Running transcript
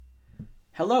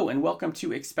Hello and welcome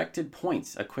to Expected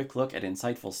Points, a quick look at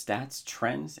insightful stats,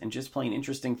 trends, and just plain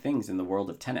interesting things in the world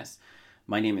of tennis.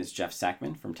 My name is Jeff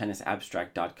Sackman from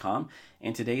tennisabstract.com,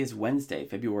 and today is Wednesday,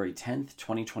 February 10th,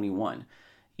 2021.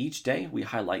 Each day, we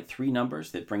highlight three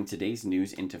numbers that bring today's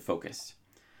news into focus.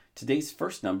 Today's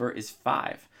first number is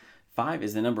 5. 5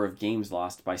 is the number of games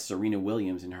lost by Serena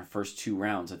Williams in her first two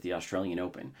rounds at the Australian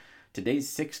Open.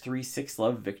 Today's 6-3,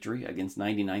 6-love victory against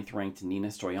 99th ranked Nina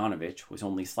Stojanovic was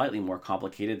only slightly more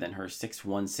complicated than her 6-1,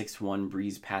 6-1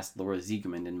 breeze past Laura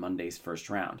Siegemund in Monday's first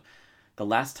round. The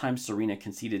last time Serena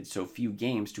conceded so few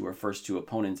games to her first two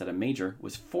opponents at a major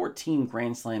was 14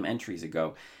 Grand Slam entries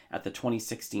ago at the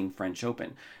 2016 French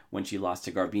Open, when she lost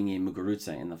to Garbine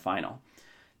Muguruza in the final.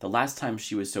 The last time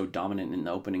she was so dominant in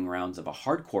the opening rounds of a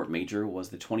hardcourt major was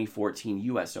the 2014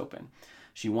 US Open.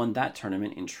 She won that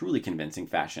tournament in truly convincing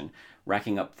fashion,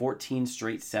 racking up 14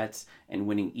 straight sets and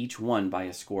winning each one by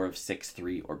a score of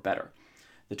 6-3 or better.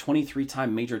 The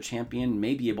 23-time major champion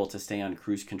may be able to stay on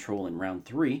cruise control in round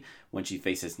 3 when she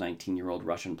faces 19-year-old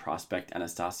Russian prospect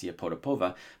Anastasia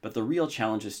Potapova, but the real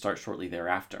challenges start shortly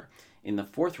thereafter. In the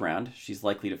fourth round, she's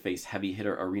likely to face heavy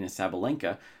hitter Aryna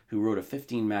Sabalenka, who rode a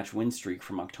 15-match win streak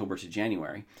from October to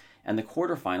January, and the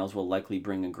quarterfinals will likely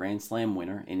bring a Grand Slam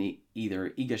winner in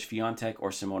either Iga Swiatek or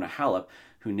Simona Halep,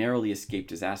 who narrowly escaped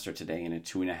disaster today in a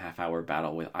 2.5-hour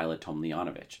battle with Ajla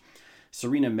Tomljanovic.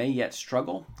 Serena may yet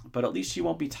struggle, but at least she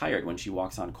won't be tired when she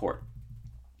walks on court.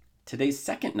 Today's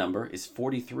second number is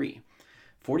 43.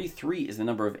 43 is the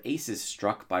number of aces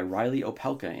struck by Reilly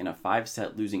Opelka in a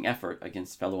 5-set losing effort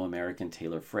against fellow American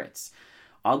Taylor Fritz.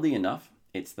 Oddly enough,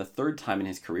 it's the third time in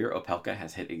his career Opelka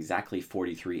has hit exactly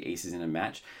 43 aces in a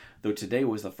match, though today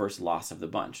was the first loss of the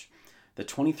bunch. The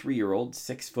 23-year-old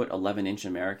 6'11"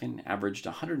 American averaged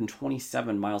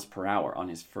 127 miles per hour on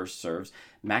his first serves,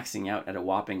 maxing out at a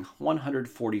whopping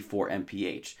 144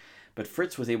 mph. But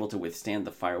Fritz was able to withstand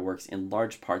the fireworks in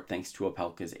large part thanks to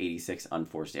Opelka's 86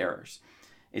 unforced errors.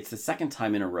 It's the second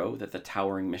time in a row that the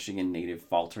towering Michigan native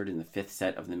faltered in the fifth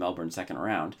set of the Melbourne second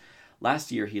round.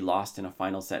 Last year, he lost in a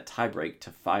final set tiebreak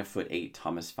to 5'8"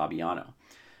 Thomas Fabiano.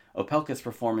 Opelka's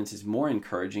performance is more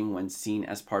encouraging when seen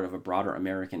as part of a broader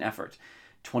American effort.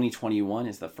 2021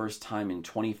 is the first time in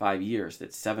 25 years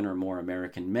that 7 or more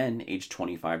American men aged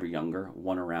 25 or younger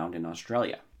won a round in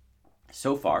Australia.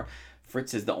 So far,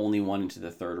 Fritz is the only one into the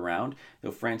third round,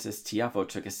 though Francis Tiafoe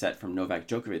took a set from Novak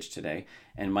Djokovic today,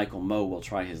 and Michael Mmoh will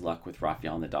try his luck with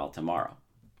Rafael Nadal tomorrow.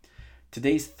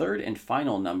 Today's third and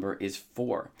final number is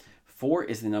 4. 4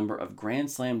 is the number of Grand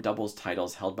Slam doubles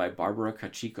titles held by Barbora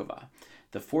Krejcikova.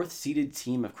 The fourth-seeded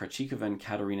team of Krejcikova and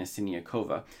Katerina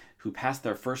Siniakova, who passed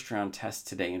their first-round tests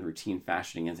today in routine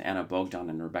fashion against Anna Bogdan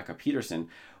and Rebecca Peterson,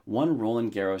 won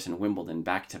Roland Garros and Wimbledon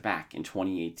back-to-back in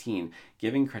 2018,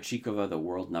 giving Krejcikova the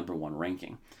world number 1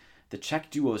 ranking. The Czech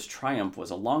duo's triumph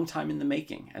was a long time in the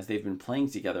making, as they've been playing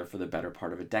together for the better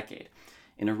part of a decade.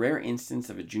 In a rare instance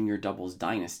of a junior doubles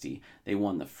dynasty, they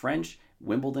won the French,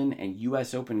 Wimbledon, and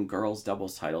US Open girls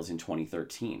doubles titles in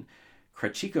 2013.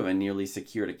 Krejcikova nearly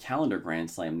secured a calendar Grand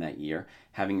Slam that year,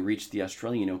 having reached the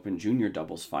Australian Open junior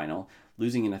doubles final,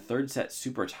 losing in a third-set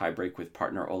super tiebreak with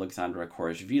partner Alexandra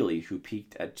Koreshvili, who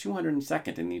peaked at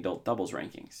 202nd in the adult doubles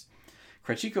rankings.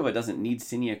 Krejcikova doesn't need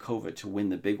Siniakova to win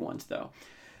the big ones, though.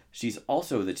 She's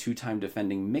also the two-time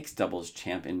defending mixed doubles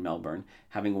champ in Melbourne,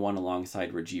 having won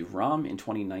alongside Rajiv Ram in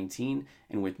 2019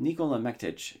 and with Nikola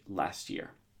Mektic last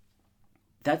year.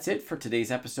 That's it for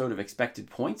today's episode of Expected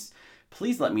Points.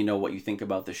 Please let me know what you think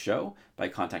about the show by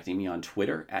contacting me on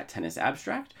Twitter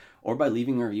 @TennisAbstract or by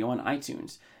leaving a review on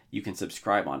iTunes. You can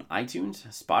subscribe on iTunes,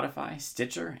 Spotify,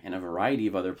 Stitcher, and a variety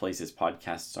of other places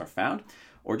podcasts are found,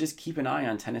 or just keep an eye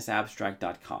on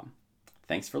tennisabstract.com.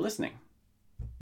 Thanks for listening.